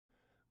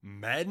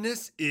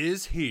Madness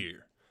is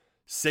here.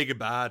 Say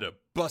goodbye to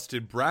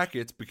busted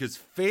brackets because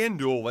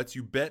FanDuel lets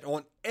you bet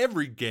on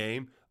every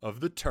game of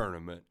the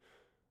tournament.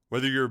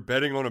 Whether you're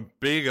betting on a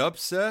big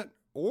upset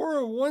or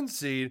a one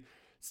seed,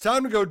 it's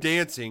time to go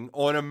dancing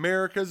on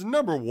America's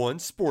 #1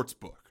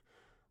 sportsbook.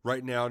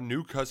 Right now,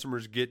 new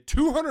customers get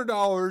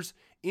 $200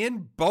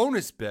 in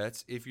bonus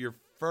bets if your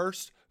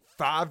first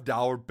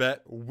 $5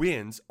 bet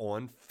wins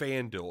on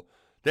FanDuel.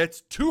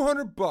 That's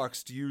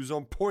 $200 to use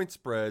on point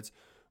spreads,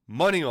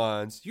 money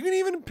lines. You can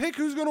even pick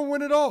who's going to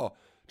win it all.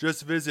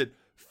 Just visit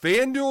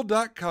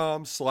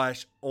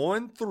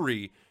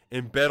FanDuel.com/on3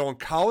 and bet on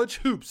college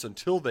hoops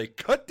until they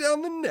cut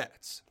down the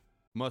nets.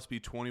 Must be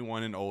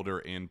 21 and older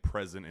and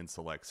present in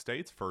select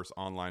states. First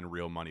online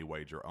real money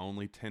wager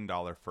only.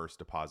 $10 first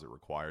deposit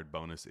required.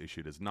 Bonus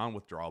issued as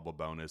non-withdrawable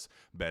bonus.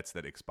 Bets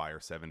that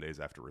expire 7 days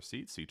after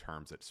receipt. See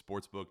terms at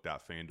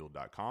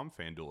sportsbook.fanduel.com.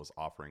 FanDuel is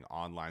offering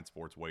online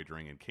sports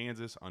wagering in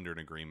Kansas under an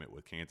agreement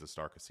with Kansas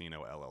Star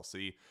Casino,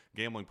 LLC.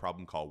 Gambling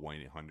problem? Call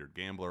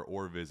 1-800-GAMBLER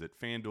or visit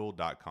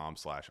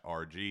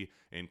fanduel.com/RG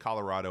in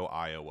Colorado,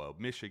 Iowa,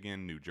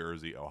 Michigan, New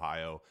Jersey,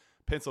 Ohio,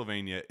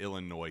 Pennsylvania,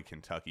 Illinois,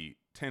 Kentucky,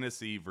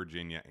 Tennessee,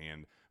 Virginia,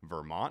 and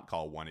Vermont.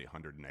 Call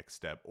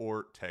 1-800-NEXT-STEP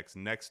or text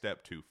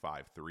NEXT-STEP to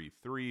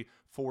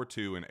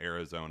 53342 in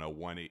Arizona,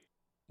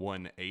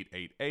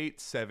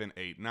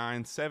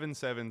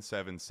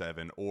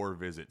 1-888-789-7777 or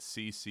visit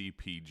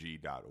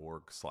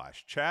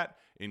ccpg.org/chat.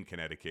 In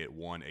Connecticut,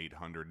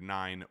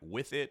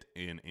 1-800-9-WITH-IT.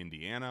 In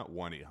Indiana,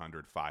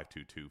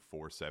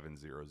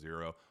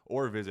 1-800-522-4700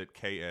 or visit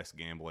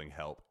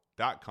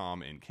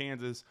ksgamblinghelp.com. In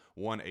Kansas,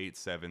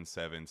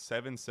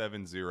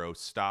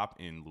 1-877-770-STOP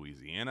in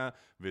Louisiana.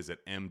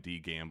 Visit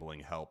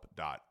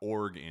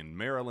mdgamblinghelp.org in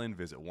Maryland.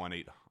 Visit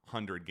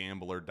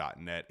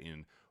 1-800-gambler.net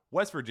in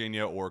West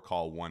Virginia or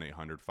call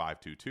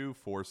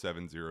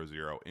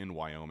 1-800-522-4700 in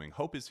Wyoming.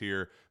 Hope is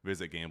here.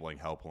 Visit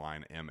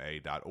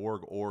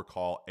gamblinghelplinema.org or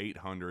call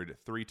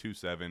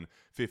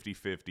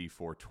 800-327-5050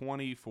 for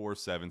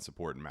 24/7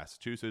 support in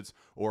Massachusetts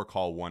or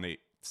call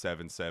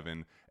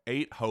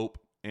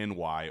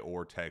 1-877-8-HOPE-NY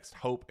or text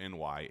Hope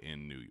NY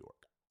in New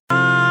York.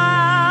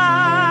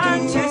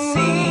 To see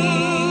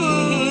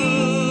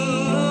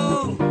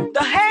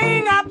the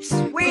hang-ups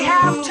we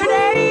have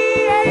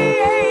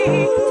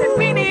today that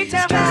we need to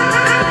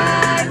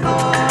strive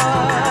for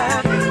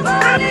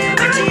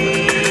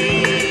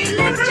liberty.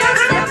 Lift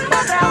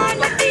yourself on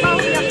your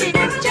feet.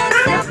 Lift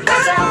yourself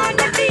on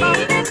your feet.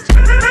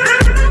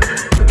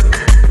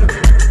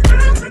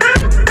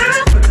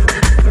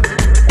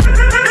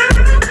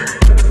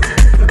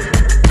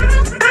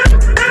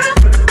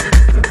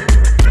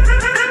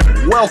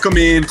 Welcome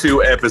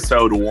into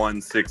episode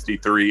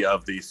 163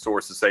 of the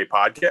Sources Say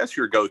podcast,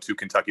 your go-to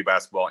Kentucky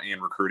basketball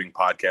and recruiting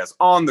podcast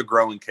on the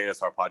growing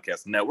KSR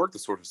Podcast Network. The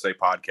Sources Say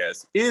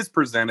podcast is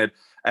presented,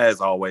 as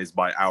always,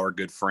 by our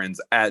good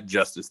friends at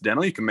Justice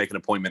Dental. You can make an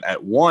appointment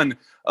at one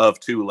of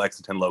two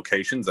Lexington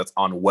locations. That's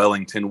on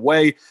Wellington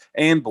Way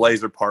and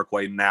Blazer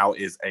Parkway. Now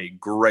is a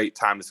great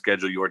time to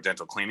schedule your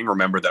dental cleaning.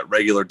 Remember that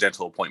regular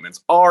dental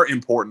appointments are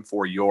important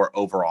for your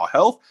overall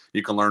health.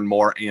 You can learn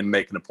more and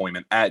make an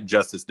appointment at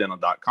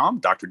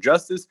justicedental.com. Dr.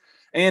 Justice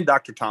and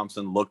Dr.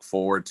 Thompson look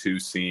forward to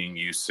seeing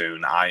you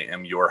soon. I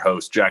am your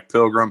host, Jack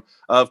Pilgrim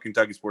of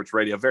Kentucky Sports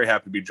Radio. Very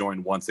happy to be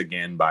joined once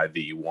again by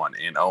the one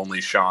and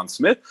only Sean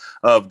Smith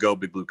of Go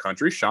Big Blue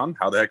Country. Sean,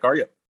 how the heck are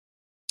you?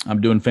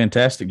 I'm doing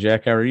fantastic,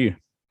 Jack. How are you?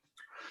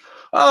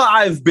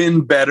 I've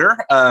been better.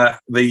 All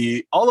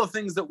the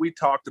things that we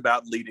talked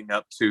about leading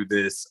up to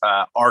this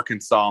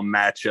Arkansas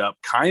matchup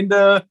kind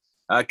of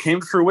came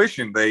to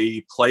fruition.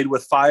 They played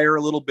with fire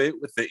a little bit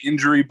with the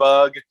injury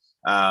bug.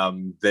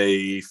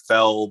 They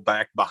fell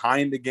back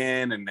behind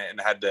again and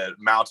had to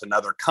mount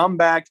another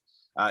comeback.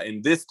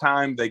 And this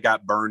time they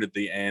got burned at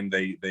the end.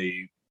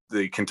 The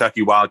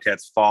Kentucky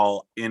Wildcats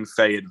fall in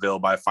Fayetteville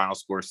by a final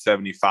score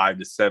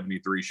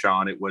 75-73.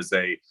 Sean, it was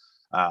a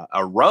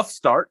rough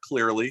start.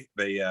 Clearly,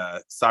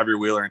 Xavier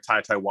Wheeler and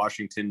Ty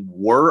Washington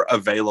were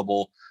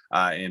available,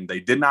 and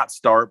they did not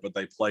start, but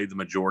they played the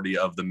majority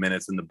of the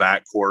minutes in the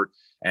backcourt,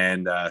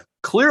 and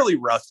clearly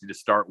rusty to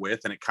start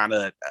with. And it kind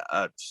of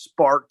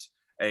sparked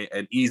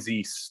an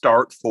easy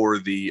start for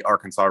the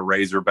Arkansas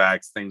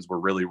Razorbacks. Things were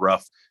really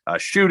rough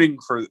shooting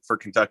for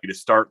Kentucky to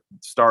start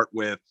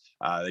with.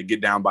 They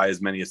get down by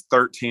as many as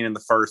 13 in the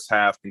first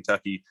half.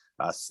 Kentucky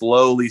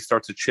slowly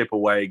starts to chip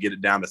away, get it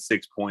down to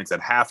 6 points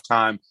at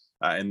halftime.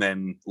 And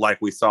then, like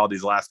we saw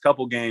these last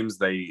couple games,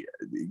 they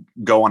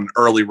go on an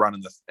early run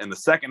in the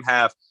second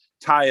half,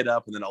 tie it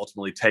up, and then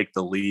ultimately take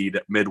the lead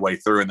midway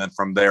through. And then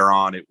from there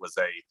on, it was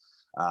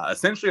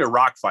essentially a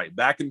rock fight,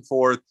 back and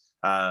forth.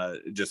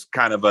 Just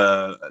kind of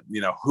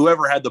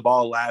whoever had the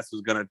ball last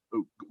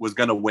was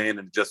gonna win,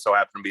 and just so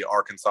happened to be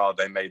Arkansas.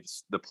 They made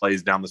the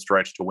plays down the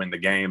stretch to win the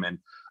game, and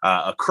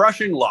a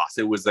crushing loss.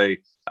 It was the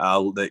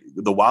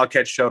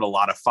Wildcats showed a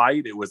lot of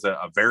fight. It was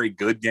a very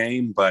good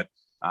game, but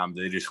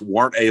they just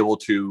weren't able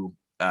to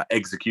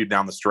execute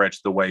down the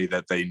stretch the way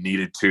that they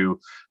needed to,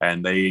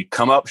 and they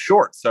come up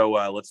short. So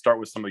let's start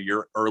with some of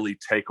your early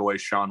takeaways,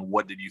 Sean.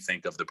 What did you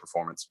think of the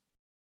performance?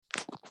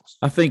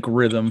 I think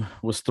rhythm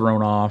was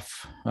thrown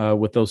off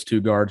with those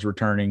two guards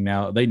returning.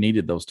 Now, they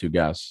needed those two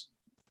guys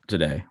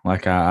today.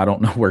 Like, I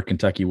don't know where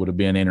Kentucky would have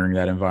been entering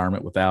that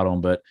environment without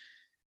them, but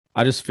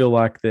I just feel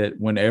like that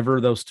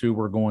whenever those two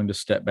were going to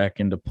step back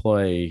into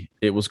play,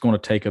 it was going to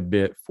take a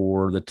bit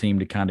for the team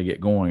to kind of get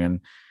going.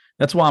 And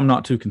that's why I'm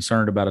not too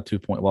concerned about a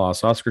 2-point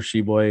loss. Oscar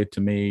Tshiebwe,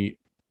 to me,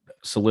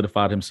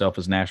 solidified himself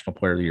as National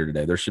Player of the Year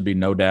today. There should be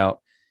no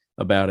doubt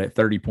about it.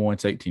 30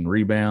 points, 18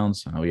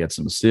 rebounds. I know he had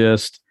some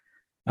assists.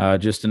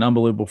 Just an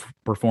unbelievable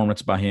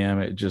performance by him.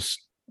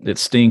 It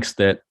stinks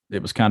that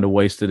it was kind of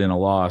wasted in a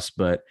loss,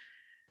 but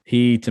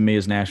he, to me,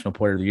 is National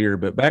Player of the Year.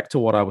 But back to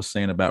what I was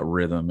saying about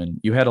rhythm, and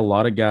you had a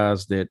lot of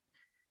guys that,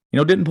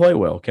 didn't play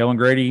well. Kellen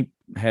Grady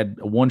had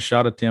a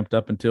one-shot attempt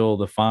up until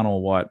the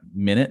final,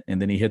 minute,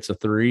 and then he hits a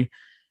three.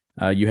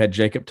 You had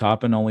Jacob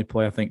Toppin only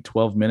play, I think,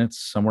 12 minutes,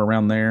 somewhere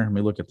around there. Let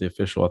me look at the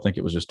official. I think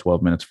it was just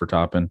 12 minutes for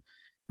Toppin,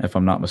 if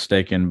I'm not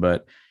mistaken.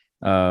 But,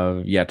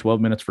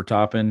 12 minutes for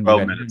Toppin.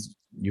 12 minutes.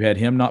 You had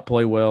him not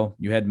play well.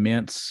 You had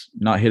Mintz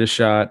not hit a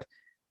shot,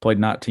 played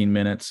 19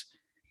 minutes.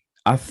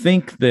 I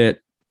think that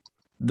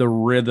the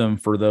rhythm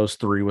for those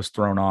three was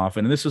thrown off.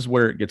 And this is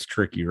where it gets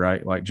tricky,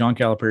 right? Like John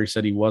Calipari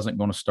said he wasn't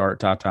going to start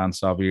Tata and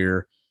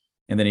Xavier,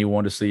 and then he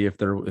wanted to see if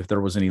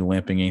there was any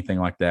limping, anything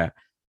like that.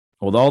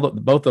 Well,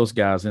 both those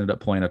guys ended up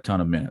playing a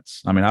ton of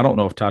minutes. I mean, I don't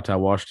know if Tata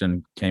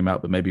Washington came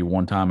out, but maybe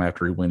one time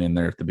after he went in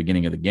there at the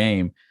beginning of the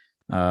game,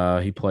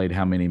 he played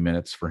how many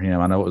minutes for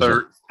him? I know it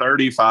was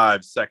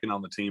 35, second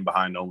on the team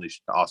behind only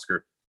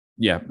Oscar.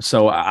 Yeah.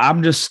 So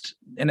I'm just,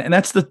 and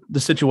that's the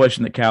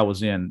situation that Cal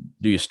was in.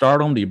 Do you start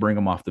them? Do you bring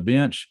them off the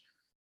bench?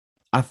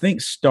 I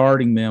think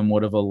starting them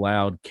would have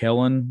allowed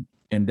Kellen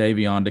and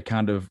Davion to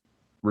kind of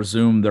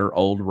resume their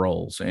old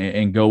roles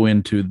and go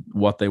into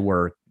what they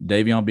were.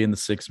 Davion being the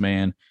sixth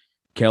man,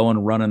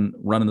 Kellen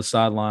running the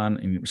sideline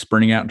and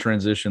sprinting out in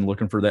transition,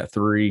 looking for that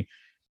three.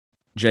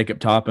 Jacob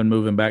Toppin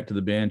moving back to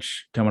the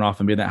bench, coming off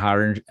and being that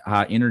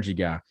high energy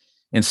guy.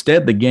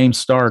 Instead, the game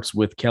starts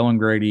with Kellen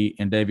Grady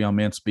and Davion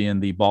Mintz being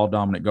the ball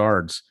dominant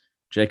guards.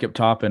 Jacob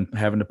Toppin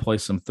having to play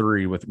some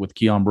three with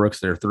Keon Brooks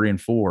there, 3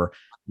 and 4.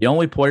 The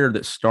only player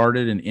that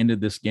started and ended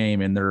this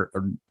game in their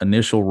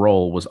initial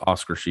role was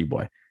Oscar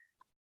Tshiebwe.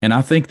 And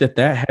I think that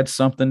had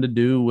something to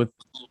do with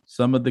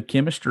some of the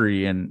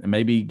chemistry and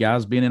maybe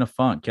guys being in a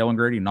funk, Kellen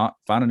Grady not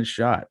finding a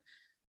shot.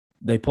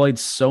 They played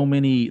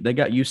they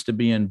got used to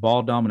being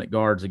ball dominant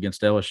guards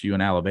against LSU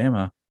and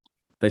Alabama.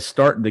 They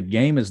start the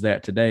game as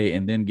that today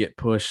and then get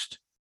pushed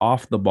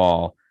off the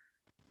ball.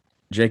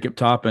 Jacob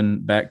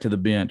Toppin back to the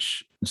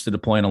bench instead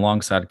of playing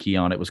alongside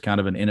Keon. It was kind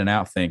of an in and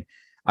out thing.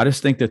 I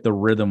just think that the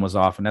rhythm was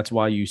off, and that's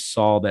why you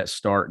saw that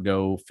start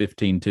go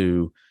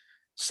 15-2,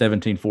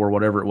 17-4,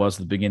 whatever it was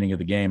at the beginning of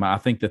the game. I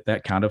think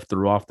that kind of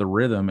threw off the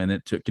rhythm, and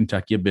it took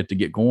Kentucky a bit to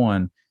get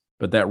going,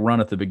 but that run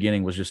at the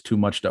beginning was just too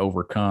much to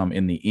overcome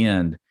in the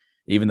end.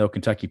 Even though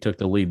Kentucky took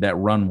the lead, that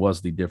run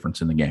was the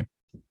difference in the game.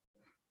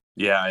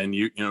 Yeah, and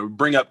you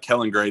bring up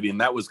Kellen Grady,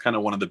 and that was kind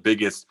of one of the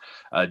biggest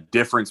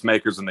difference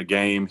makers in the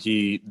game.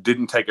 He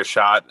didn't take a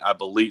shot, I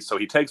believe. So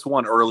he takes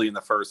one early in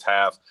the first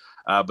half,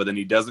 but then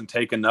he doesn't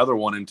take another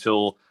one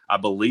until I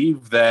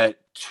believe that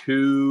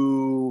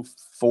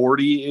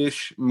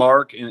 2:40-ish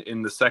mark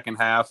in the second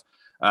half.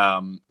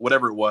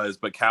 Whatever it was,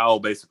 but Cal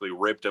basically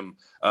ripped him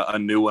a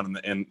new one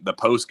in the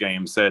post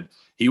game, said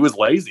he was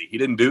lazy.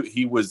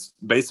 He was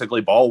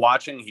basically ball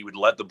watching. He would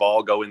let the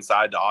ball go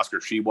inside to Oscar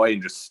Tshiebwe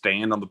and just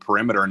stand on the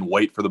perimeter and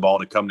wait for the ball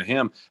to come to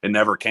him. It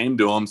never came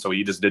to him. So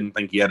he just didn't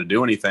think he had to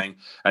do anything.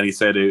 And he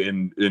said,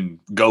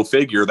 in go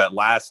figure, that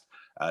last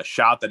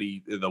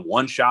the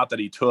one shot that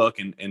he took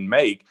and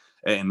made,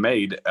 I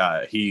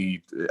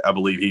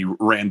believe he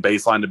ran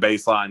baseline to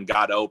baseline,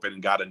 got open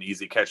and got an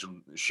easy catch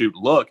and shoot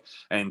look.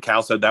 And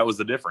Cal said that was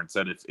the difference,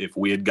 that if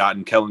we had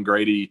gotten Kellen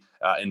Grady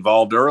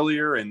involved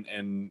earlier and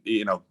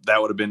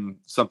that would have been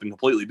something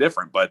completely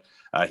different. But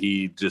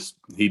he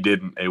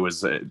didn't. It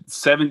was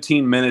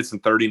 17 minutes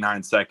and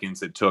 39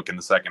 seconds it took in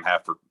the second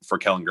half for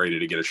Kellen Grady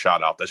to get a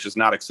shot off. That's just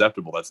not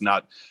acceptable. That's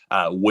not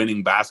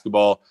winning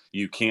basketball.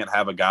 You can't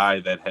have a guy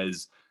that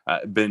has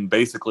been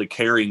basically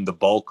carrying the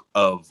bulk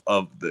of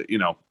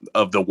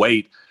the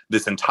weight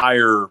this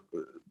entire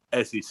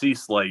SEC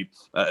slate,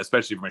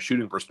 especially from a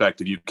shooting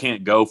perspective. You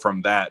can't go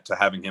from that to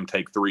having him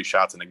take 3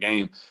 shots in a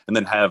game and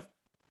then have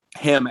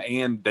him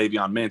and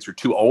Davion Mintz, your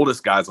two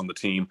oldest guys on the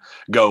team,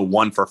 go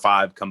 1 for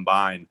 5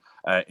 combined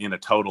in a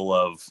total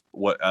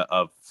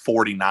of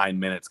 49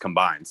 minutes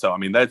combined. So, I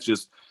mean, that's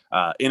just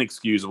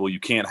inexcusable. You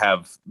can't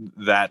have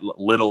that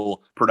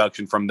little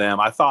production from them.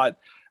 I thought,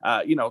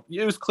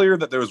 it was clear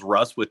that there was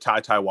rust with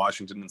Ty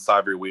Washington and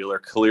Xavier Wheeler.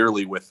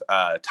 Clearly with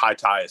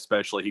Ty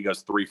especially, he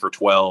goes 3 for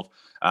 12.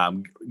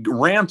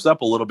 Ramps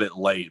up a little bit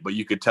late, but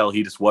you could tell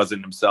he just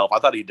wasn't himself. I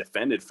thought he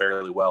defended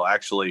fairly well,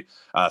 actually.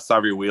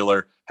 Xavier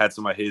Wheeler had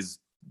some of his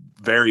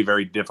very,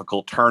 very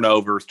difficult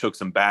turnovers, took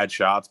some bad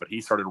shots, but he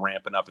started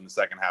ramping up in the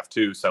second half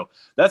too. So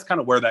that's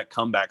kind of where that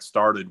comeback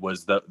started,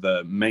 was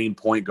the main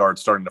point guard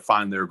starting to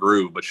find their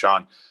groove. But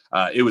Sean,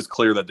 it was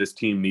clear that this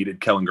team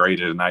needed Kellen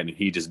Grady tonight, and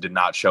he just did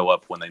not show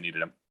up when they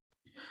needed him.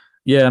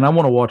 Yeah, and I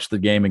want to watch the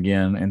game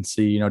again and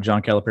see,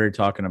 John Calipari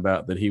talking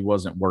about that he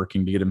wasn't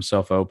working to get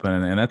himself open.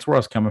 And that's where I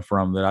was coming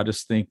from, that I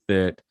just think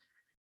that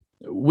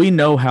we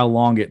know how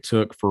long it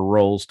took for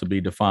roles to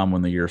be defined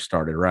when the year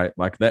started, right?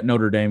 Like that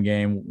Notre Dame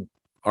game,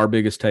 our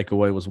biggest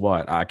takeaway was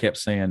what? I kept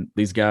saying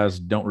these guys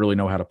don't really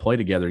know how to play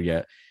together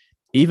yet.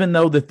 Even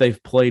though that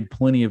they've played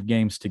plenty of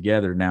games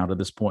together now to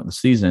this point in the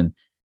season,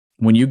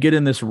 when you get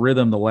in this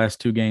rhythm, the last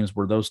two games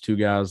where those two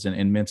guys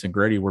and Mintz and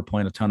Grady were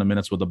playing a ton of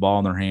minutes with the ball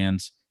in their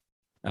hands,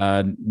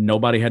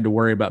 nobody had to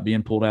worry about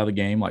being pulled out of the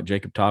game. Like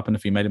Jacob Toppin,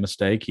 if he made a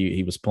mistake,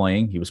 he was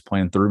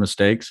playing through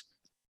mistakes.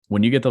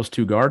 When you get those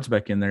two guards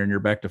back in there and you're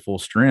back to full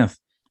strength,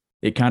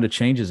 it kind of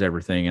changes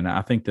everything. And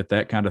I think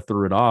that kind of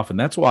threw it off. And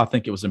that's why I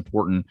think it was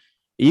important,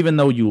 even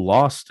though you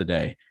lost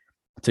today,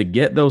 to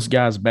get those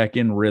guys back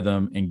in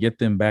rhythm and get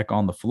them back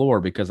on the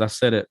floor. Because I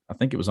said it, I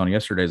think it was on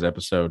yesterday's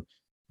episode,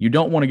 you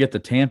don't want to get to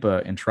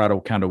Tampa and try to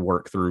kind of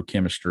work through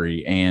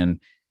chemistry and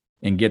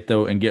get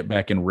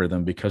back in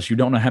rhythm, because you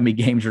don't know how many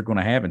games you're going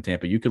to have in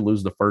Tampa. You could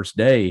lose the first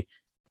day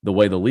the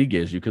way the league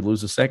is. You could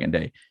lose the second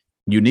day.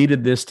 You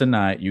needed this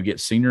tonight. You get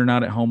senior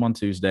night at home on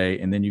Tuesday,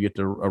 and then you get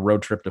a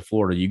road trip to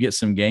Florida. You get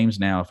some games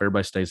now if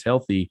everybody stays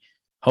healthy.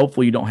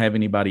 Hopefully you don't have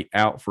anybody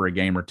out for a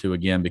game or two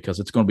again, because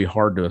it's going to be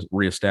hard to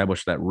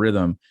reestablish that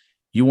rhythm.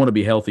 You want to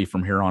be healthy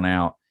from here on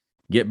out.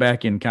 Get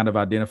back and kind of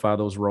identify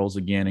those roles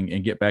again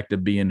and get back to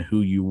being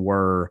who you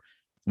were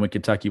when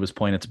Kentucky was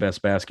playing its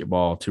best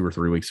basketball 2 or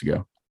 3 weeks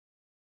ago.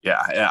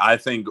 Yeah, I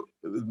think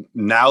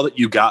now that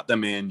you got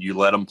them in, you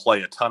let them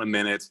play a ton of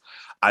minutes.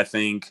 I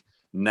think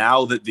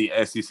now that the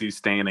SEC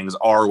standings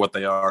are what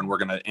they are, and we're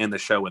going to end the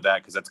show with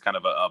that because that's kind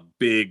of a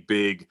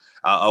big,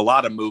 a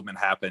lot of movement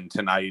happened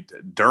tonight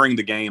during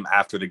the game,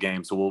 after the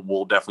game. So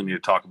we'll definitely need to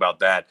talk about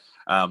that.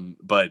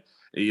 But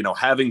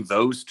having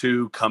those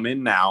two come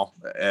in now,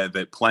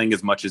 that playing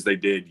as much as they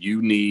did,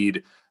 you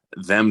need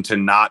them to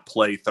not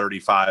play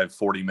 35,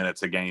 40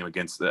 minutes a game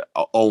against the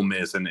Ole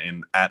Miss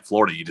and at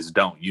Florida. You just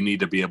don't. You need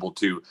to be able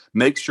to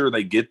make sure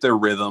they get their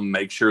rhythm,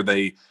 make sure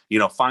they,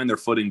 find their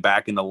footing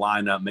back in the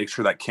lineup, make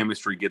sure that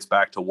chemistry gets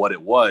back to what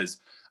it was.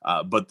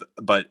 But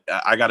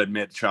I got to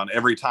admit, Sean,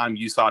 every time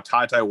you saw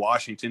Ty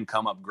Washington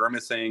come up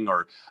grimacing,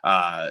 or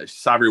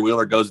Xavier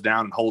Wheeler goes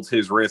down and holds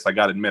his wrist, I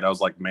got to admit, I was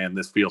like, man,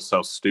 this feels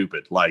so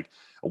stupid. Like,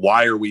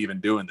 why are we even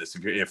doing this?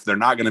 If they're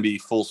not going to be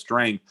full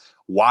strength,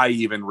 why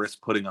even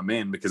risk putting them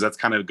in? Because that's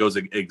kind of goes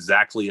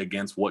exactly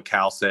against what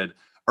Cal said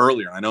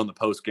earlier. I know in the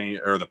post game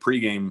or the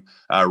pregame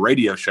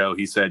radio show,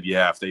 he said,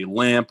 yeah, if they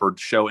limp or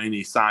show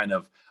any sign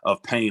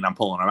of pain, I'm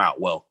pulling them out.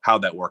 Well,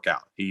 how'd that work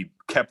out? He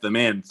kept them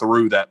in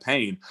through that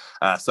pain.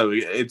 So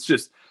it's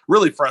just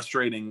really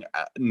frustrating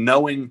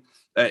knowing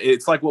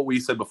it's like what we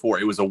said before.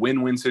 It was a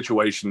win-win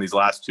situation these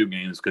last two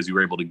games because you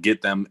were able to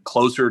get them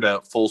closer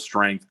to full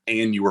strength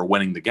and you were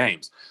winning the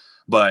games.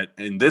 But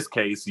in this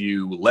case,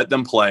 you let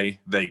them play,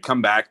 they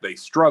come back, they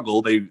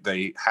struggle,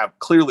 they have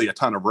clearly a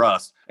ton of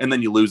rust, and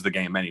then you lose the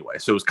game anyway.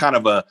 So it's kind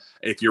of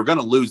if you're going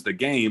to lose the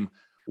game,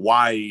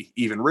 why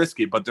even risk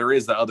it? But there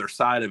is the other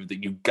side of it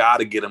that you got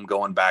to get them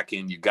going back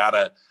in. You got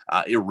to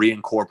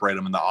reincorporate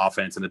them in the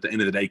offense. And at the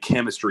end of the day,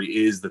 chemistry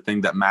is the thing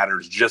that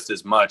matters just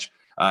as much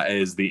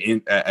as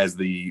being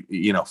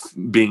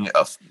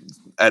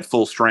at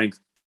full strength,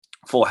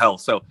 full health.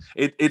 So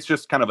it's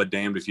just kind of a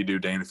damned if you do,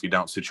 damned if you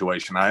don't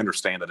situation. I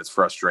understand that it's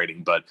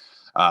frustrating, but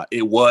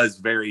it was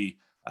very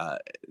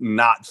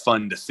not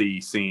fun to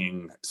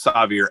seeing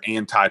Xavier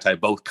and Ty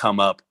both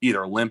come up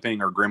either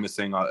limping or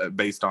grimacing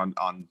based on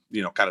kind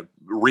of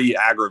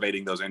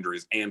re-aggravating those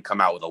injuries and come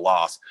out with a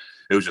loss.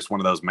 It was just one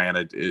of those,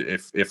 man,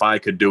 if I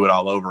could do it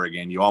all over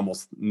again, you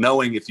almost,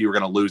 knowing if you were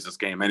going to lose this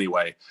game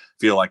anyway,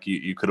 feel like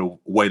you could have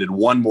waited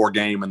one more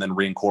game and then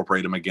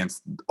reincorporate them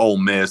against Ole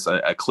Miss,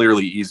 a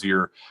clearly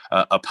easier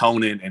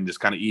opponent, and just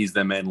kind of ease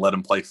them in, let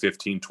them play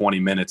 15, 20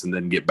 minutes and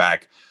then get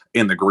back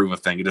in the groove of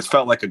thing. It just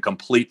felt like a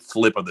complete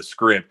flip of the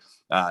script.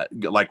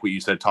 Like what you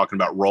said, talking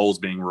about roles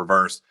being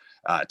reversed.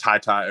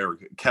 Ty or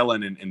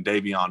Kellen and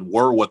Davion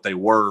were what they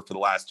were for the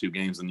last two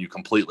games, and you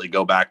completely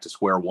go back to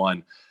square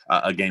one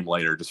a game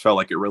later. Just felt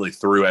like it really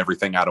threw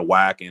everything out of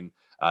whack and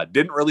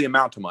didn't really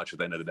amount to much at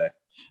the end of the day.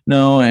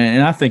 No,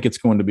 and I think it's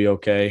going to be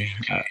okay.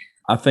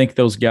 I think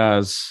those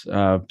guys,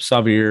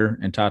 Xavier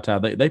and Ty,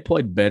 they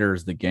played better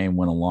as the game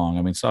went along.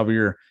 I mean,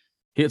 Xavier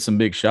hit some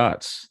big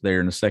shots there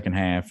in the second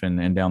half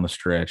and down the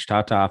stretch.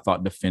 Ty, I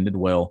thought, defended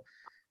well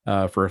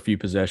for a few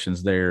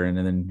possessions there, and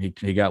then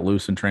he got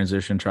loose in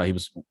transition. He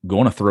was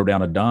going to throw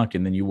down a dunk,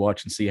 and then you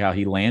watch and see how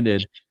he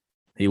landed.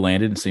 He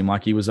landed and seemed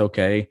like he was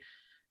okay.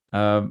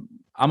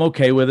 I'm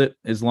okay with it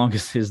as long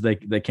as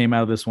they came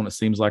out of this one, it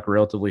seems like,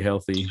 relatively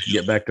healthy,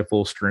 get back to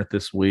full strength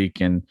this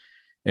week and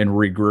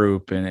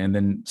regroup. And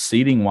then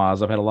seeding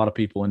wise, I've had a lot of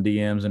people in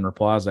DMs and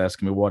replies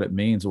asking me what it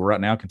means. Well, right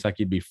now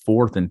Kentucky would be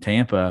fourth in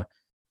Tampa.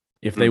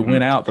 If they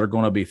win out, they're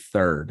going to be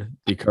third,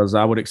 because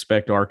I would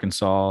expect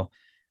Arkansas.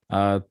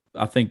 I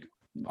think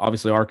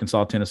obviously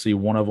Arkansas, Tennessee,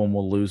 one of them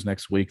will lose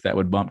next week. That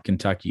would bump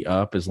Kentucky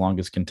up. As long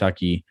as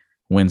Kentucky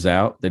wins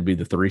out, they'd be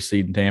the 3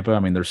 seed in Tampa. I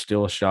mean, there's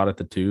still a shot at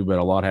the 2, but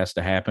a lot has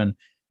to happen.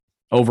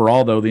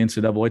 Overall, though, the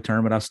NCAA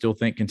tournament, I still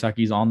think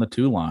Kentucky's on the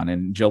 2 line.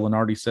 And Joe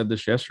Lenardi said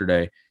this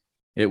yesterday.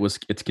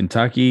 It's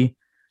Kentucky,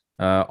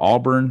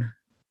 Auburn,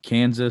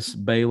 Kansas,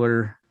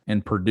 Baylor,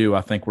 and Purdue.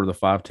 I think were the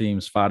 5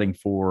 teams fighting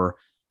for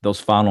those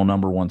final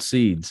number 1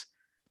 seeds.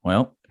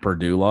 Well,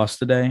 Purdue lost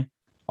today,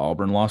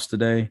 Auburn lost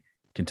today,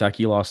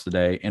 Kentucky lost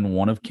today, and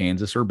one of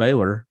Kansas or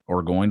Baylor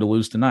are going to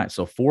lose tonight.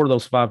 So 4 of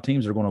those 5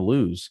 teams are going to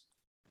lose.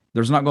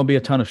 There's not going to be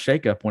a ton of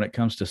shakeup when it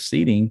comes to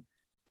seeding.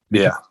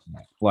 Yeah.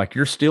 Like,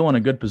 you're still in a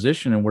good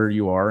position in where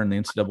you are in the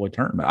NCAA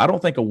tournament. I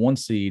don't think a 1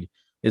 seed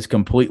is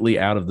completely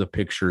out of the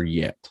picture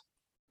yet,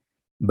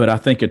 but I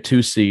think a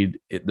 2 seed,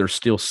 they're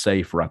still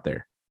safe right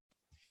there.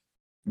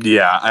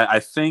 Yeah, I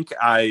think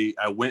I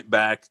went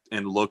back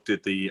and looked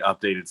at the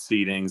updated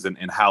seedings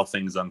and how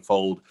things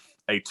unfold.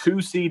 A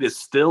 2 seed is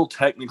still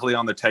technically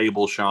on the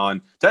table,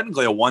 Sean.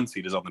 Technically, a 1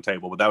 seed is on the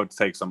table, but that would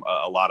take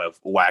a lot of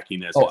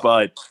wackiness.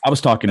 But I was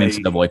talking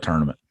NCAA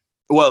tournament.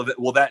 Well,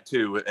 that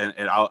too,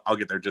 and I'll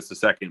get there just a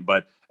second.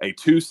 But a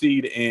 2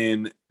 seed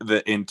in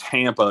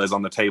Tampa is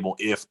on the table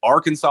if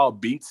Arkansas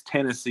beats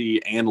Tennessee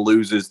and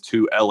loses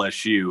to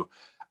LSU.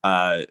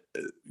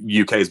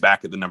 UK is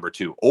back at the number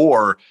 2,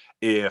 or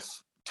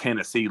if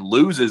Tennessee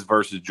loses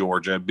versus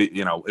Georgia,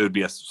 it would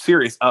be a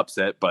serious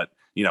upset, but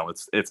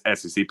it's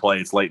SEC play.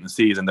 It's late in the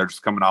season. They're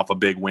just coming off a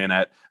big win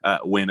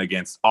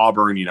against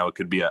Auburn. It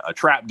could be a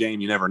trap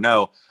game. You never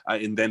know.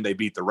 And then they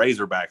beat the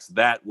Razorbacks.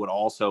 That would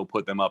also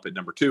put them up at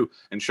number 2.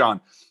 And Sean,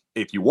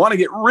 if you want to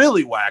get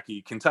really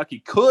wacky, Kentucky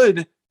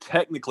could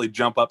technically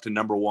jump up to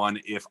number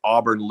 1 if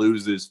Auburn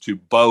loses to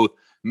both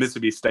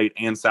Mississippi State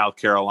and South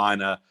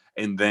Carolina.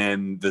 And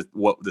then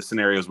the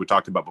scenarios we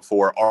talked about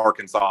before,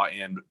 Arkansas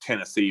and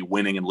Tennessee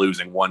winning and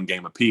losing 1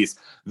 game apiece,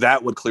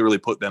 that would clearly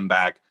put them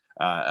back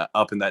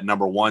up in that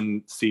number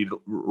 1 seed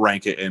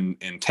rank in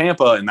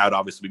Tampa, and that would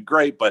obviously be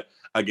great. But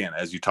again,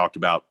 as you talked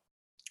about,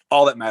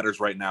 all that matters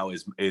right now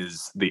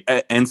is the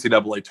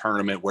NCAA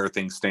tournament, where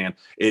things stand.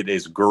 It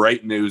is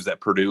great news that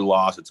Purdue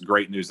lost. It's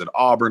great news that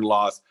Auburn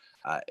lost.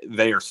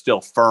 They are still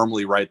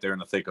firmly right there in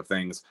the thick of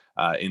things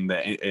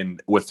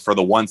for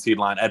the 1 seed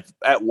line.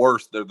 At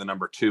worst, they're the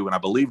number 2, and I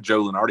believe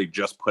Joe Lenardi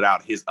just put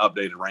out his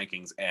updated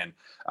rankings, and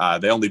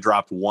they only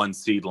dropped 1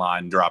 seed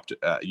line, dropped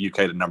UK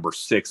to number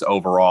 6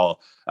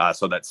 overall.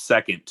 So that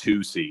second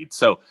 2 seed.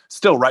 So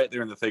still right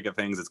there in the thick of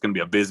things. It's going to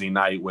be a busy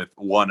night with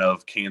one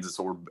of Kansas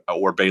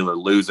or Baylor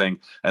losing,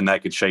 and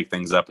that could shake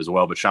things up as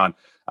well. But Sean,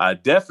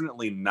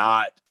 definitely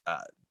not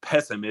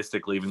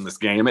pessimistic leaving this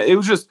game. It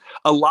was just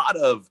a lot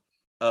of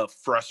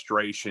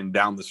frustration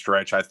down the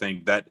stretch. I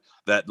think that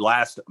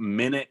last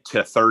minute to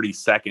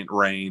 30-second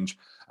range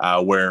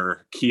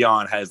where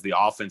Keon has the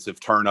offensive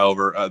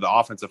turnover, the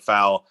offensive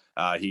foul.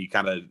 He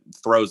kind of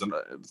throws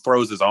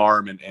his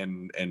arm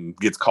and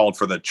gets called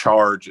for the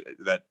charge,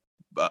 that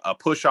a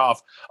push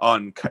off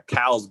on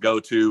Cal's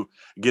go-to,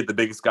 get the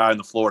biggest guy on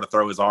the floor to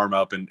throw his arm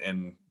up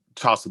and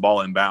toss the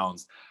ball in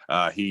bounds.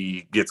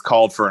 He gets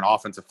called for an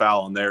offensive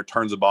foul in there,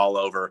 turns the ball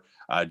over.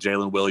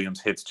 Jalen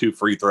Williams hits 2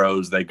 free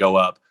throws. They go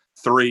up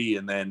 3,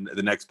 and then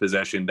the next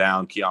possession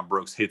down, Keon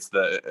Brooks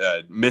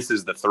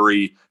misses the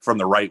 3 from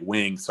the right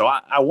wing. So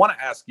I want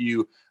to ask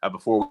you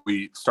before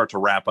we start to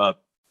wrap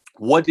up,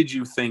 what did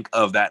you think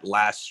of that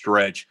last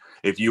stretch?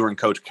 If you were in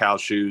Coach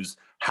Cal's shoes,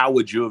 how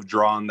would you have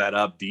drawn that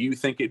up? Do you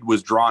think it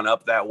was drawn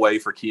up that way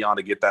for Keon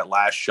to get that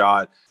last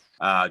shot?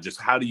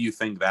 Just how do you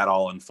think that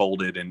all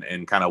unfolded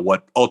and kind of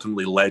what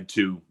ultimately led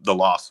to the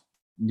loss?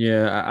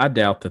 Yeah, I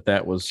doubt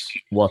that was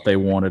what they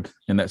wanted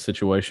in that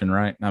situation,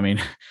 right? I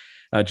mean,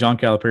 John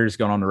Calipari's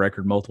gone on the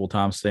record multiple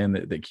times saying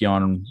that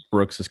Keon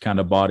Brooks has kind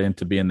of bought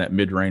into being that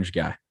mid-range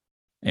guy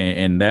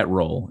and that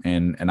role.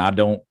 And I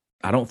don't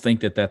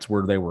think that's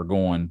where they were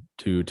going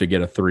to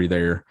get a 3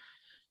 there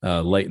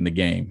late in the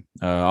game.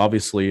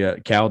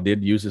 Obviously, Cal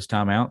did use his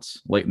timeouts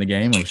late in the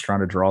game and was trying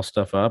to draw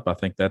stuff up. I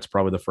think that's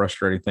probably the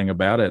frustrating thing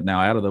about it.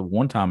 Now, out of the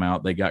 1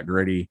 timeout, they got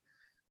Grady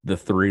the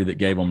 3 that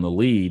gave them the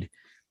lead,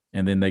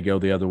 and then they go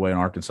the other way, and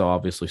Arkansas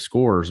obviously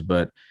scores.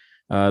 But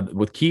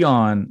with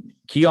Keon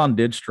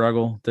did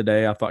struggle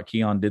today. I thought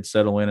Keon did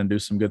settle in and do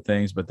some good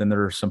things, but then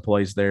there are some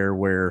plays there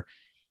where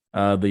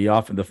the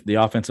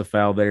offensive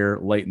foul there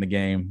late in the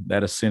game,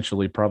 that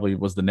essentially probably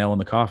was the nail in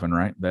the coffin,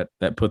 right?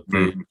 That put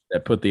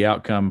the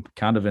outcome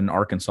kind of in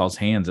Arkansas's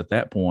hands at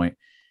that point.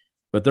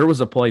 But there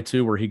was a play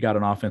too where he got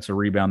an offensive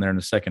rebound there in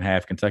the second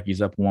half.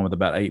 Kentucky's up 1 with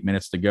about 8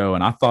 minutes to go,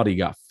 and I thought he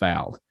got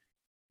fouled.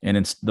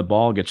 And the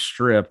ball gets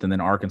stripped, and then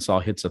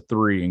Arkansas hits a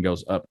 3 and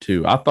goes up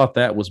 2. I thought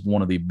that was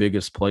one of the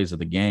biggest plays of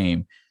the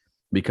game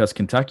because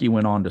Kentucky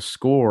went on to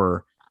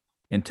score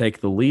and take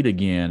the lead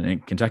again,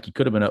 and Kentucky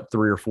could have been up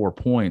 3 or 4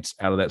 points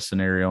out of that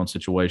scenario and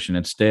situation.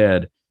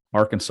 Instead,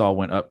 Arkansas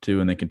went up 2,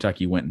 and then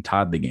Kentucky went and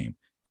tied the game.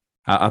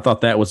 I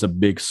thought that was a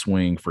big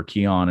swing for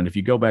Keon. And if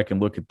you go back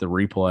and look at the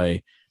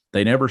replay,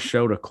 they never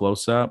showed a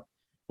close-up,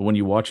 but when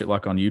you watch it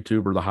like on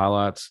YouTube or the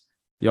highlights,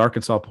 the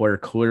Arkansas player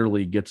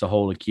clearly gets a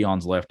hold of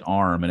Keon's left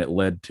arm, and it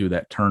led to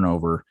that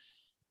turnover.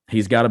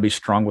 He's got to be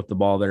strong with the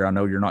ball there. I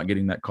know you're not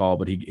getting that call,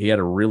 but he had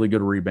a really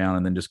good rebound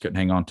and then just couldn't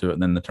hang on to it,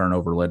 and then the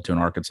turnover led to an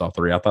Arkansas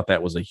 3. I thought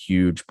that was a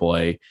huge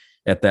play,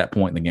 at that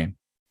point in the game.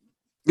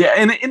 Yeah,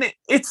 and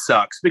it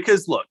sucks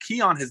because, look,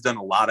 Keon has done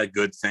a lot of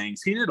good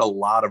things. He did a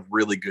lot of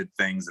really good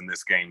things in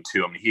this game,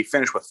 too. I mean, he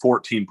finished with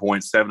 14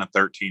 points, 7 of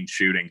 13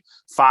 shooting,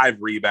 5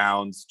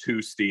 rebounds,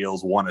 2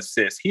 steals, 1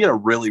 assist. He had a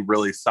really,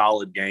 really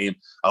solid game,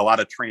 a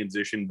lot of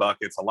transition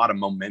buckets, a lot of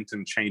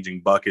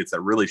momentum-changing buckets that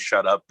really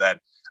shut up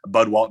that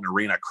Bud Walton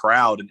Arena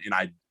crowd. And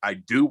I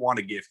do want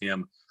to give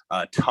him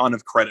a ton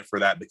of credit for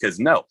that because,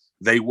 no,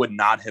 they would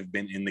not have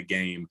been in the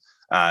game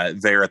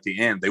there at the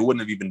end. They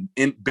wouldn't have even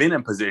been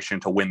in position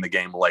to win the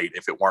game late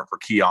if it weren't for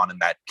Keon in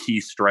that key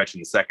stretch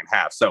in the second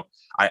half. So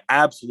I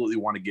absolutely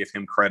want to give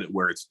him credit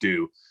where it's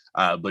due.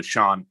 But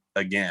Sean,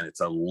 again,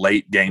 it's a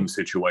late game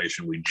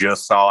situation. We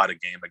just saw it a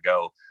game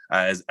ago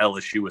as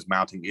LSU was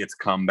mounting its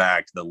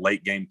comeback, the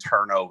late game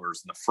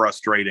turnovers and the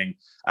frustrating.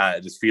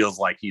 It just feels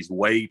like he's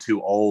way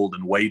too old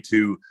and way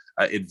too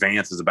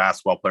advanced as a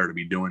basketball player to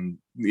be doing,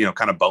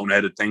 kind of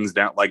boneheaded things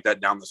down like that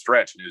down the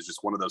stretch. And it was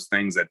just one of those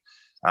things that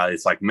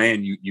it's like,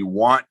 man, you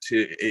wanted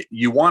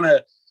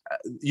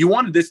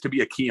this to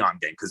be a Keon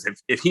game because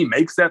if he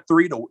makes that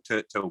 3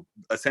 to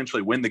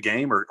essentially win the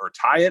game or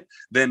tie it,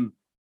 then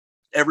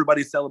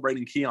everybody's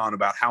celebrating Keon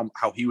about how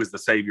he was the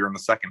savior in the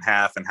second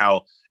half and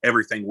how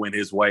everything went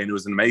his way. And it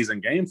was an amazing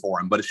game for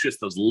him. But it's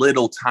just those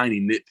little tiny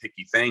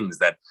nitpicky things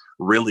that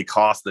really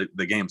cost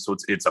the game. So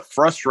it's a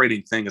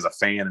frustrating thing as a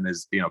fan and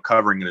as,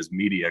 covering it as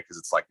media, because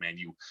it's like, man,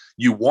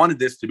 you wanted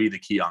this to be the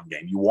Keon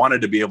game. You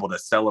wanted to be able to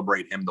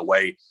celebrate him the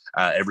way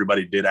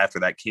everybody did after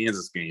that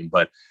Kansas game.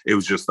 But it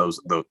was just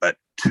that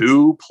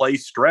 2-play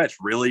stretch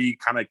really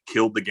kind of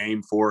killed the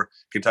game for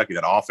Kentucky.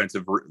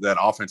 That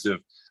offensive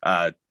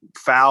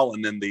foul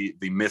and then the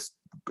missed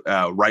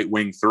right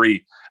wing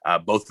 3,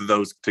 both of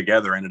those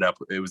together ended up,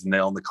 it was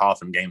nail in the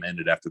coffin. Game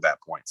ended after that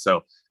point.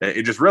 So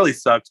it just really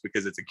sucks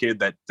because it's a kid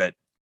that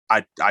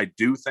I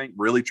do think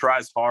really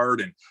tries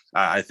hard, and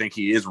I think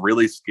he is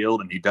really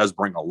skilled and he does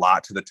bring a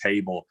lot to the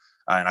table.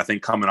 And I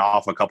think coming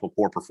off a couple of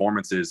poor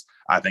performances,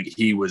 I think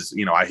he was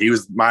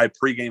my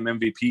pregame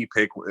MVP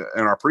pick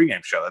in our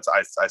pregame show.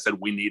 I said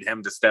we need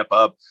him to step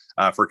up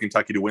for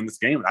Kentucky to win this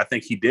game. And I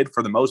think he did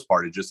for the most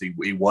part. It just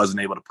he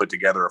wasn't able to put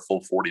together a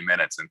full 40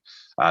 minutes. And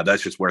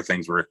that's just where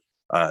things were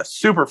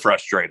super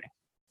frustrating.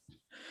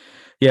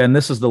 Yeah, and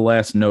this is the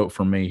last note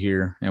for me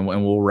here, and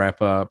we'll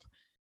wrap up.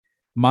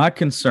 My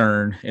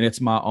concern, and it's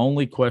my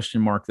only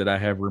question mark that I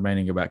have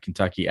remaining about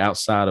Kentucky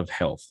outside of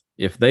health.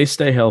 If they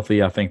stay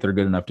healthy, I think they're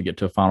good enough to get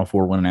to a Final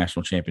Four, win a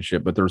national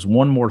championship. But there's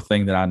one more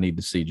thing that I need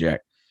to see, Jack,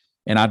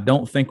 and I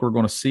don't think we're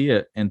going to see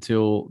it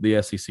until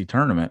the SEC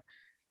tournament.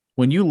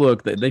 When you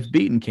look, they've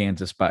beaten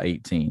Kansas by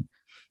 18.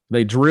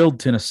 They drilled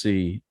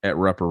Tennessee at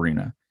Rupp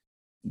Arena.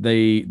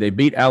 They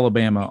beat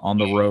Alabama on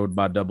the road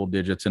by double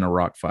digits in a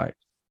rock fight.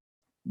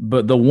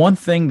 But the one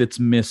thing that's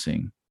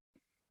missing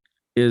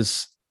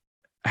is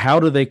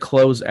how do they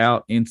close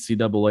out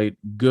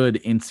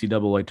good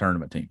NCAA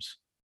tournament teams?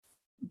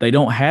 They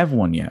don't have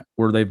one yet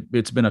where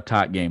it's been a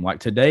tight game. Like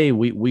today,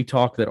 we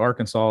talked that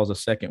Arkansas is a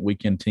second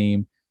weekend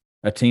team,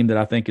 a team that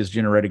I think is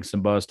generating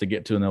some buzz to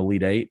get to an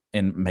Elite Eight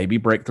and maybe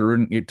break through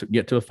and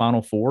get to a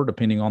Final Four,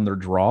 depending on their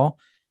draw.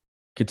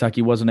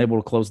 Kentucky wasn't able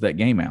to close that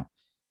game out.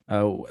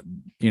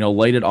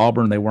 Late at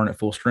Auburn, they weren't at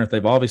full strength.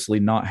 They've obviously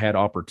not had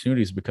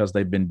opportunities because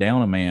they've been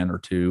down a man or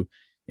two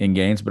in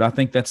games, but I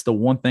think that's the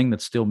one thing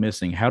that's still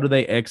missing. How do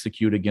they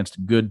execute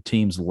against good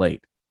teams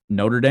late?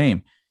 Notre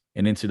Dame,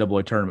 an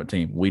NCAA tournament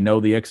team. We know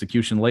the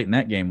execution late in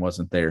that game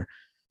wasn't there.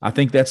 I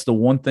think that's the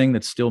one thing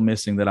that's still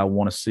missing that I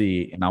want to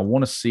see, and I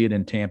want to see it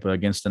in Tampa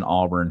against an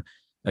Auburn,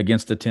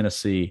 against a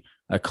Tennessee,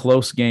 a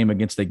close game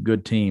against a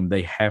good team.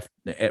 They have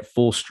at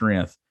full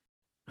strength.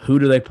 Who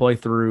do they play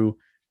through?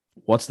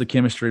 What's the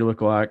chemistry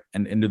look like?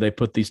 And do they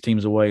put these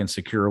teams away and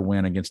secure a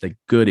win against a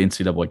good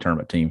NCAA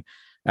tournament team?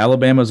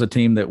 Alabama is a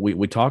team that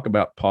we talk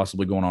about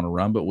possibly going on a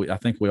run, but I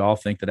think we all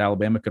think that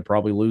Alabama could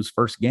probably lose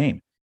first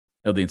game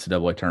of the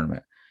NCAA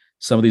tournament.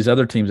 Some of these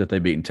other teams that they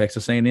beat in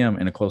Texas A&M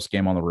in a close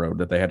game on the road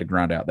that they had to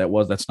grind out,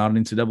 that's not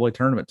an NCAA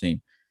tournament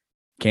team.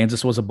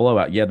 Kansas was a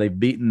blowout. Yeah, they've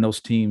beaten those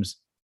teams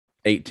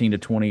 18 to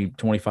 20,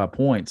 25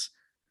 points.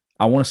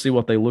 I want to see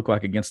what they look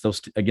like against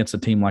a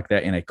team like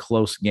that in a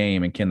close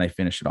game, and can they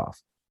finish it off?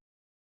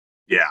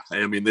 Yeah,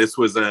 I mean, this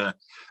was just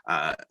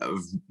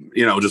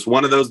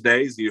one of those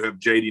days. You have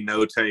JD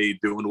Notae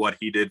doing what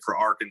he did for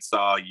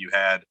Arkansas. You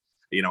had,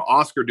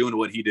 Oscar doing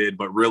what he did,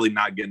 but really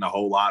not getting a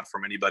whole lot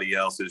from anybody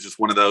else. It's just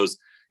one of those,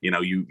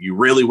 you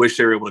really wish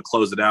they were able to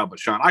close it out. But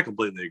Sean, I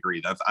completely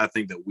agree. I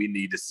think that we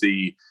need to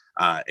see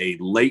a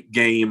late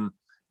game,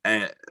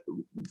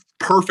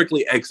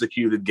 perfectly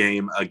executed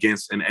game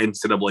against an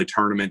NCAA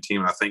tournament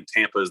team. And I think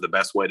Tampa is the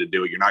best way to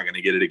do it. You're not going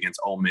to get it against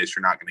Ole Miss.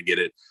 You're not going to get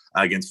it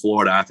against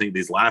Florida. I think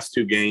these last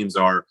 2 games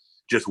are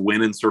just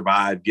win and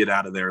survive, get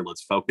out of there.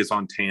 Let's focus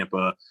on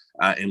Tampa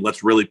and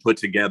let's really put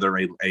together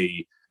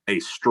a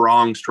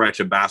strong stretch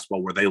of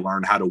basketball where they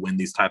learn how to win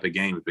these type of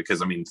games.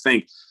 Because, I mean,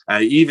 think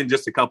even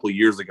just a couple of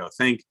years ago,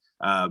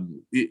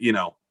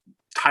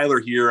 Tyler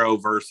Hero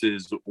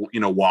versus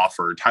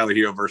Wofford, Tyler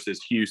Hero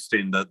versus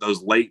Houston,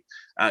 those late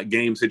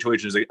game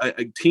situations,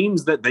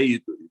 teams that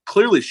they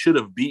clearly should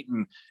have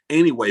beaten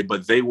anyway,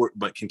 but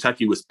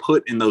Kentucky was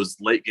put in those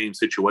late game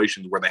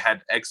situations where they had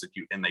to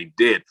execute, and they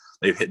did.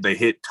 They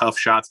hit tough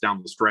shots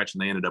down the stretch,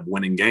 and they ended up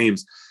winning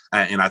games.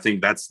 And I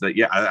think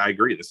I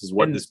agree. This is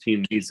what this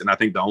team needs, and I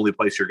think the only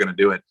place you're going to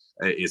do it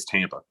is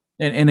Tampa.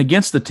 And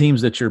against the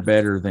teams that you're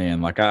better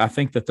than, like I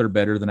think that they're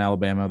better than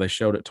Alabama. They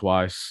showed it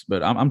twice,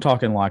 but I'm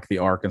talking like the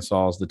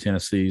Arkansas, the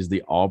Tennessees,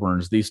 the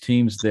Auburns, these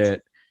teams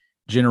that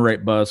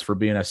generate buzz for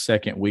being a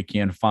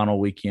final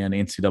weekend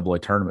NCAA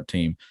tournament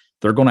team.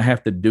 They're going to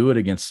have to do it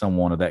against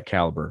someone of that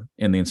caliber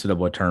in the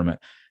NCAA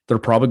tournament. They're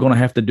probably going to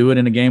have to do it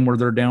in a game where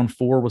they're down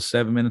 4 with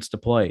 7 minutes to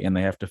play, and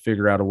they have to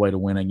figure out a way to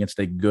win against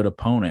a good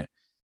opponent.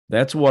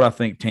 That's what I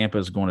think Tampa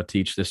is going to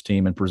teach this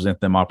team and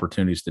present them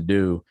opportunities to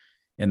do.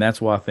 And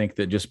that's why I think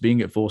that just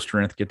being at full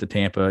strength, get to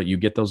Tampa, you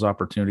get those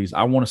opportunities.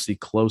 I want to see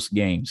close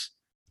games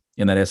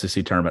in that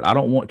SEC tournament.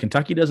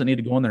 Kentucky doesn't need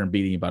to go in there and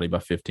beat anybody by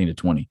 15 to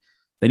 20.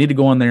 They need to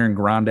go in there and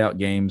grind out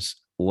games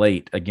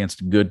late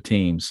against good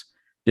teams,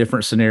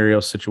 different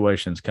scenarios,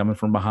 situations, coming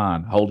from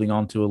behind, holding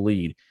on to a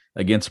lead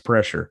against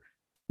pressure.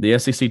 The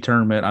SEC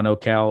tournament, I know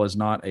Cal is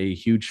not a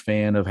huge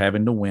fan of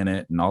having to win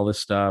it and all this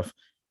stuff.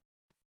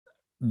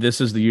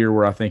 This is the year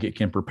where I think it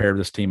can prepare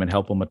this team and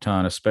help them a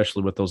ton,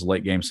 especially with those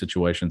late game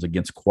situations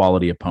against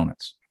quality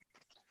opponents.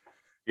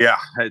 Yeah,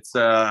 it's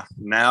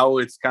now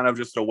it's kind of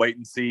just a wait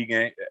and see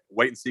game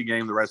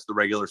the rest of the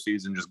regular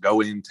season. Just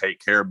go in, take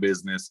care of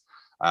business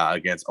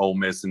against Ole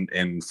Miss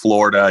and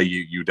Florida.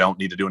 You don't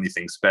need to do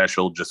anything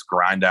special. Just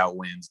grind out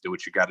wins, do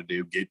what you got to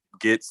do.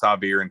 Get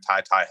Xavier and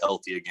Ty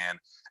healthy again,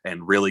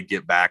 and really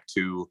get back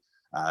to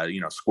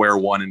square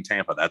one in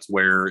Tampa. That's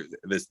where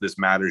this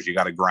matters. You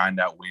got to grind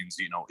out wins,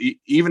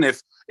 even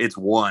if it's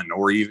 1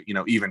 or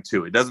even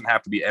 2. It doesn't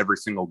have to be every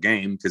single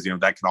game, because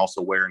that can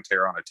also wear and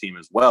tear on a team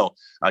as well.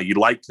 You'd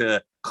like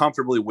to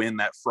comfortably win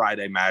that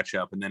Friday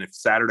matchup, and then if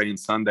Saturday and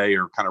Sunday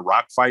are kind of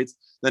rock fights,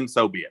 then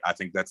so be it. I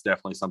think that's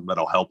definitely something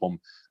that'll help them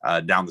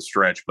down the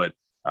stretch. But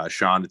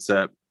Sean,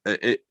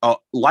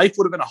 life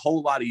would have been a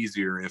whole lot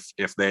easier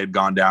if they had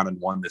gone down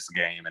and won this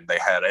game, and they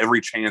had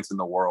every chance in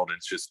the world.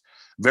 It's just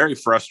very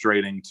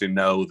frustrating to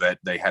know that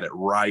they had it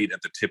right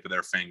at the tip of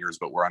their fingers,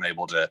 but were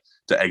unable to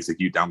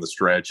execute down the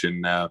stretch.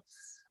 And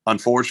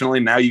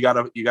unfortunately, now you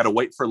gotta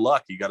wait for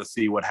luck. You got to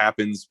see what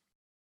happens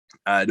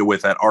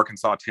with that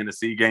Arkansas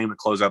Tennessee game to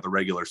close out the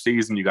regular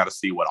season. You got to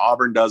see what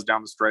Auburn does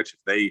down the stretch. If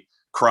they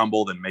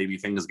crumble, then maybe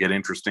things get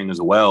interesting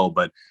as well.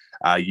 But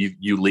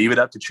you leave it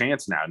up to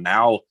chance now.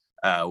 Now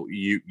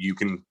you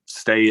can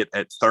stay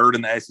at third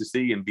in the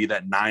SEC and be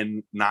that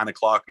 9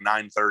 o'clock,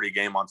 9:30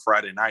 game on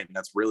Friday night, and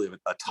that's really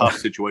a tough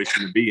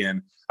situation to be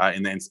in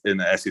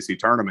the SEC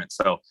tournament.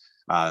 So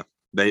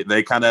they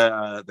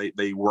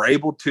were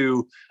able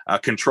to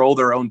control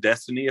their own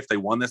destiny if they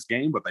won this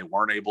game, but they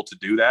weren't able to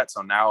do that.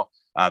 So now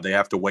they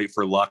have to wait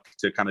for luck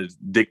to kind of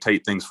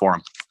dictate things for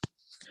them.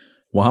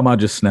 Why am I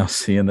just now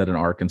seeing that an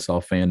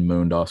Arkansas fan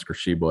mooned Oscar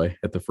Tshiebwe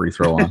at the free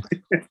throw line?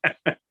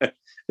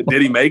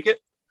 Did he make it?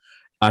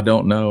 I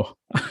don't know.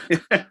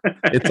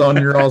 It's on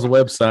your all's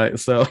website,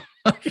 so.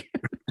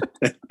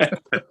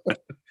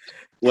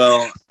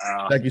 Well,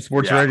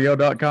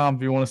 KentuckySportsRadio.com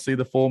if you want to see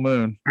the full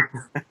moon.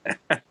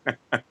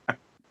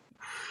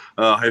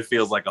 It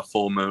feels like a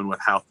full moon with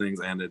how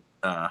things ended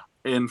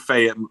in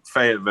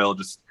Fayetteville.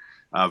 Just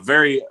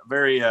very,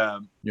 very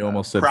you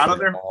almost said proud Fayette of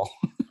their Mall.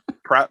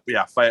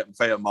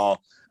 Fayette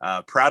Mall.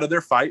 Proud of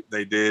their fight.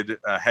 They did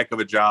a heck of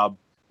a job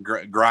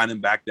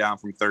grinding back down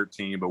from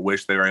 13, but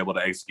wish they were able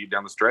to execute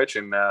down the stretch.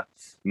 And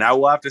now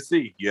we'll have to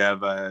see. You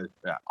have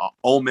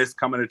Ole Miss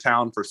coming to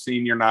town for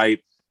senior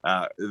night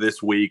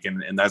this week,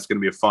 and that's going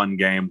to be a fun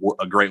game,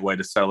 a great way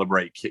to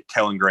celebrate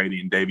Kellen Grady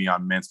and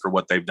Davion Mintz for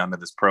what they've done to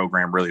this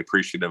program. Really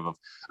appreciative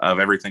of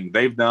everything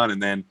they've done.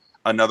 And then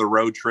another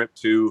road trip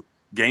to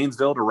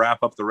Gainesville to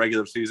wrap up the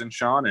regular season,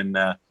 Sean. And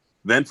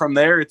then from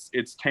there,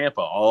 it's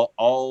Tampa.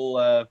 All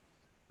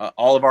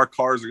of our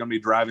cars are going to be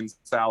driving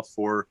south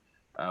for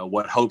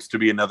what hopes to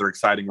be another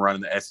exciting run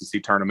in the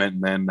SEC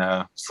tournament. And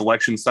then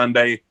Selection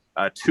Sunday,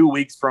 2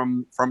 weeks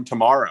from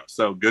tomorrow.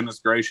 So goodness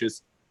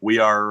gracious, we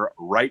are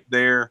right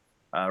there,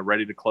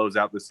 ready to close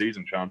out the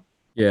season, Sean.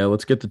 Yeah,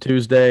 let's get to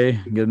Tuesday,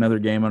 get another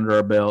game under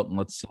our belt, and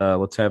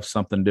let's have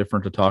something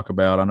different to talk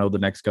about. I know the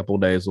next couple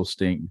of days will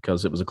stink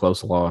because it was a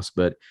close loss,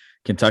 but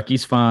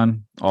Kentucky's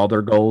fine. All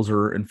their goals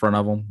are in front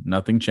of them.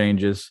 Nothing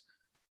changes.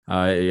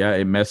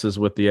 It messes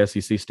with the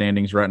SEC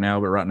standings right now,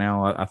 but right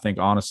now I think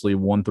honestly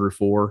 1 through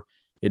 4,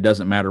 it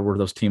doesn't matter where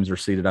those teams are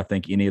seated. I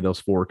think any of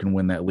those 4 can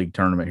win that league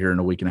tournament here in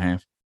a week and a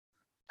half.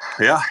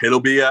 Yeah,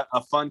 it'll be a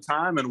fun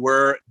time, and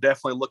we're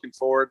definitely looking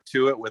forward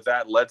to it. With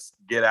that, let's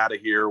get out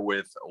of here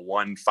with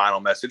one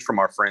final message from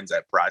our friends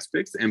at Prize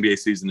Picks. The NBA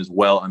season is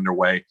well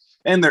underway,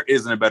 and there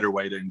isn't a better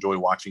way to enjoy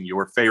watching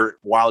your favorite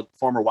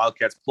former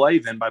Wildcats play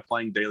than by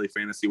playing daily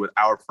fantasy with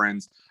our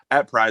friends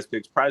at Prize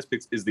Picks. Prize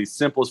Picks is the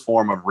simplest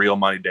form of real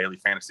money daily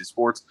fantasy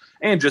sports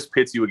and just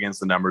pits you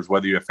against the numbers.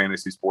 Whether you're a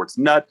fantasy sports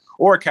nut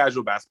or a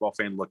casual basketball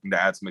fan looking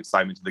to add some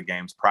excitement to the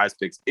games, Prize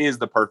Picks is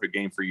the perfect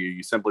game for you.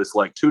 You simply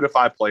select 2 to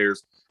 5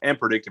 players and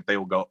predict if they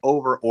will go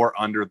over or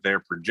under their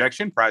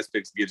projection. Prize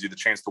Picks gives you the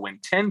chance to win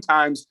 10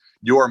 times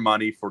your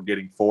money for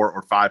getting 4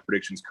 or 5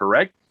 predictions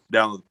correct.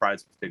 Download the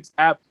Prize Picks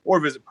app or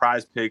visit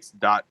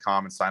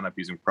prizepicks.com and sign up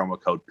using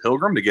promo code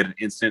Pilgrim to get an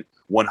instant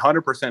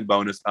 100%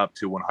 bonus up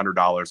to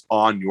 $100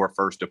 on your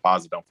first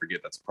deposit. Don't forget,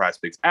 that's the Prize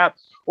Picks app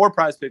or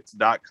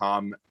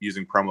prizepicks.com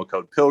using promo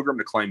code Pilgrim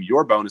to claim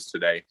your bonus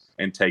today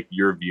and take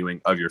your viewing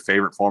of your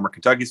favorite former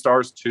Kentucky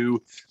Stars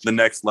to the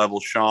next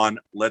level. Sean,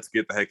 let's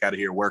get the heck out of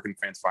here. Where can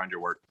fans find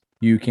your work?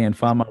 You can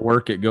find my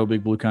work at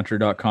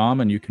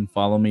gobigbluecountry.com, and you can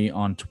follow me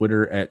on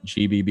Twitter at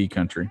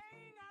gbbcountry.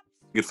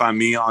 You can find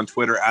me on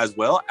Twitter as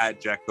well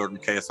at Jack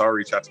Pilgrim KSR.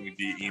 Reach out to me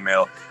via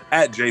email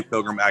at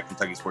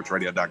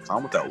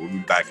jpilgrim@KentuckySportsRadio.com. With that, we'll be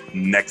back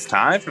next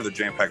time for the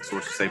Jam Packed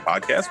Sources Say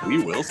podcast.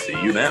 We will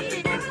see you then.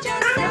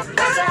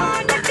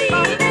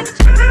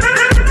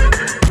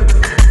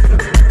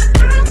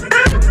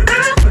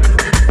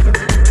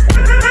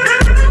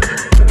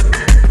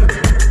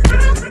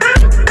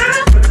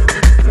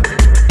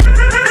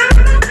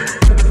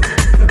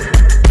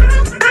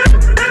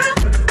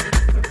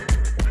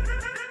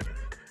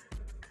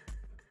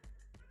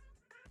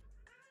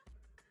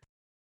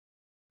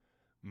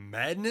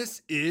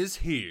 Madness is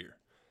here.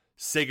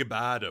 Say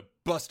goodbye to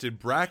busted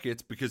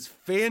brackets because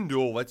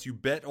FanDuel lets you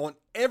bet on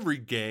every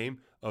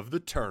game of the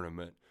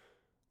tournament.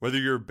 Whether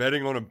you're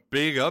betting on a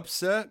big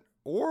upset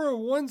or a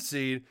 1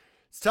 seed,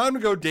 it's time to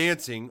go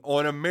dancing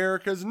on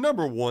America's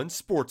 #1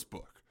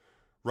 sportsbook.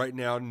 Right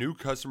now, new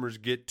customers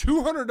get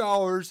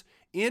 $200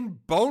 in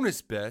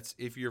bonus bets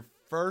if your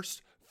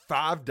first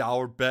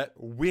 $5 bet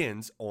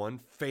wins on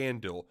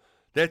FanDuel.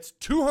 That's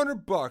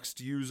 $200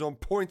 to use on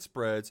point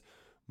spreads,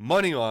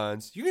 money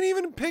lines. You can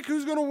even pick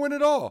who's going to win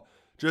it all.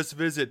 Just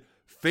visit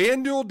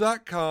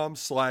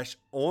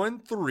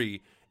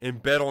FanDuel.com/on3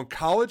 and bet on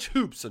college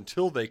hoops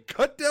until they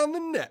cut down the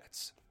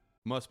nets.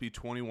 Must be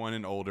 21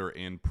 and older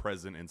and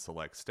present in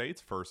select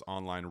states. First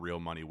online real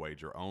money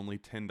wager only.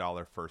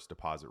 $10 first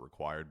deposit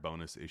required.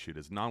 Bonus issued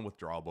as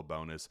non-withdrawable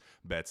bonus.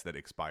 Bets that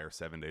expire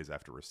 7 days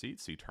after receipt.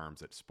 See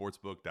terms at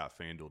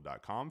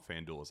sportsbook.fanduel.com.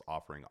 FanDuel is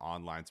offering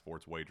online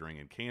sports wagering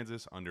in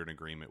Kansas under an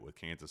agreement with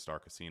Kansas Star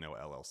Casino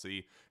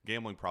LLC.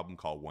 Gambling problem?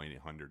 Call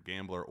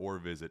 1-800-GAMBLER or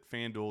visit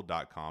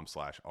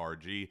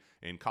fanduel.com/RG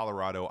in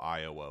Colorado,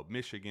 Iowa,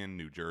 Michigan,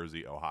 New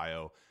Jersey,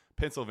 Ohio,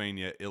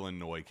 Pennsylvania,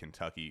 Illinois,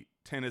 Kentucky,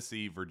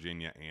 Tennessee,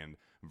 Virginia, and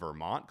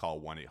Vermont. Call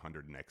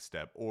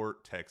 1-800-NEXT-STEP or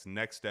text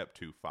NEXT-STEP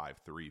to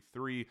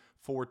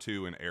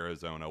 53342 in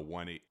Arizona,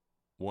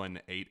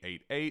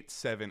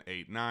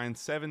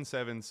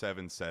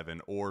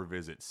 1-888-789-7777 or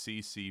visit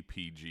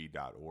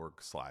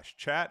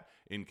ccpg.org/chat.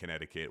 In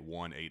Connecticut,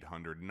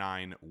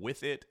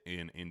 1-800-9-WITH-IT.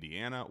 In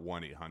Indiana,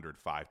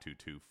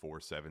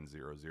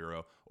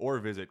 1-800-522-4700 or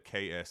visit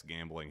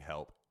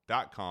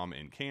ksgamblinghelp.com.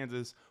 In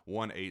Kansas,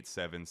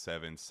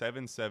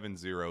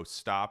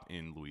 1-877-770-STOP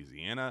in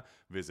Louisiana.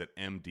 Visit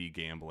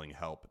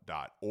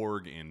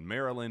mdgamblinghelp.org in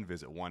Maryland.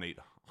 Visit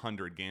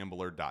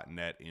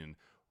 1-800-gambler.net in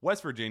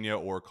West Virginia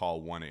or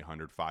call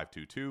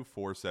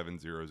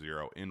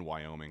 1-800-522-4700 in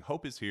Wyoming.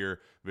 Hope is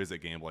here.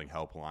 Visit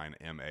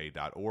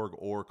gamblinghelplinema.org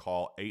or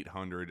call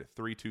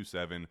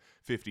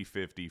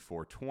 800-327-5050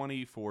 for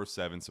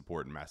 24/7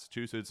 support in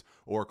Massachusetts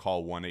or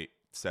call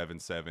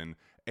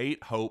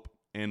 1-877-8-HOPE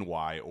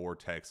NY or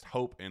text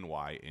HOPE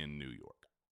NY in New York.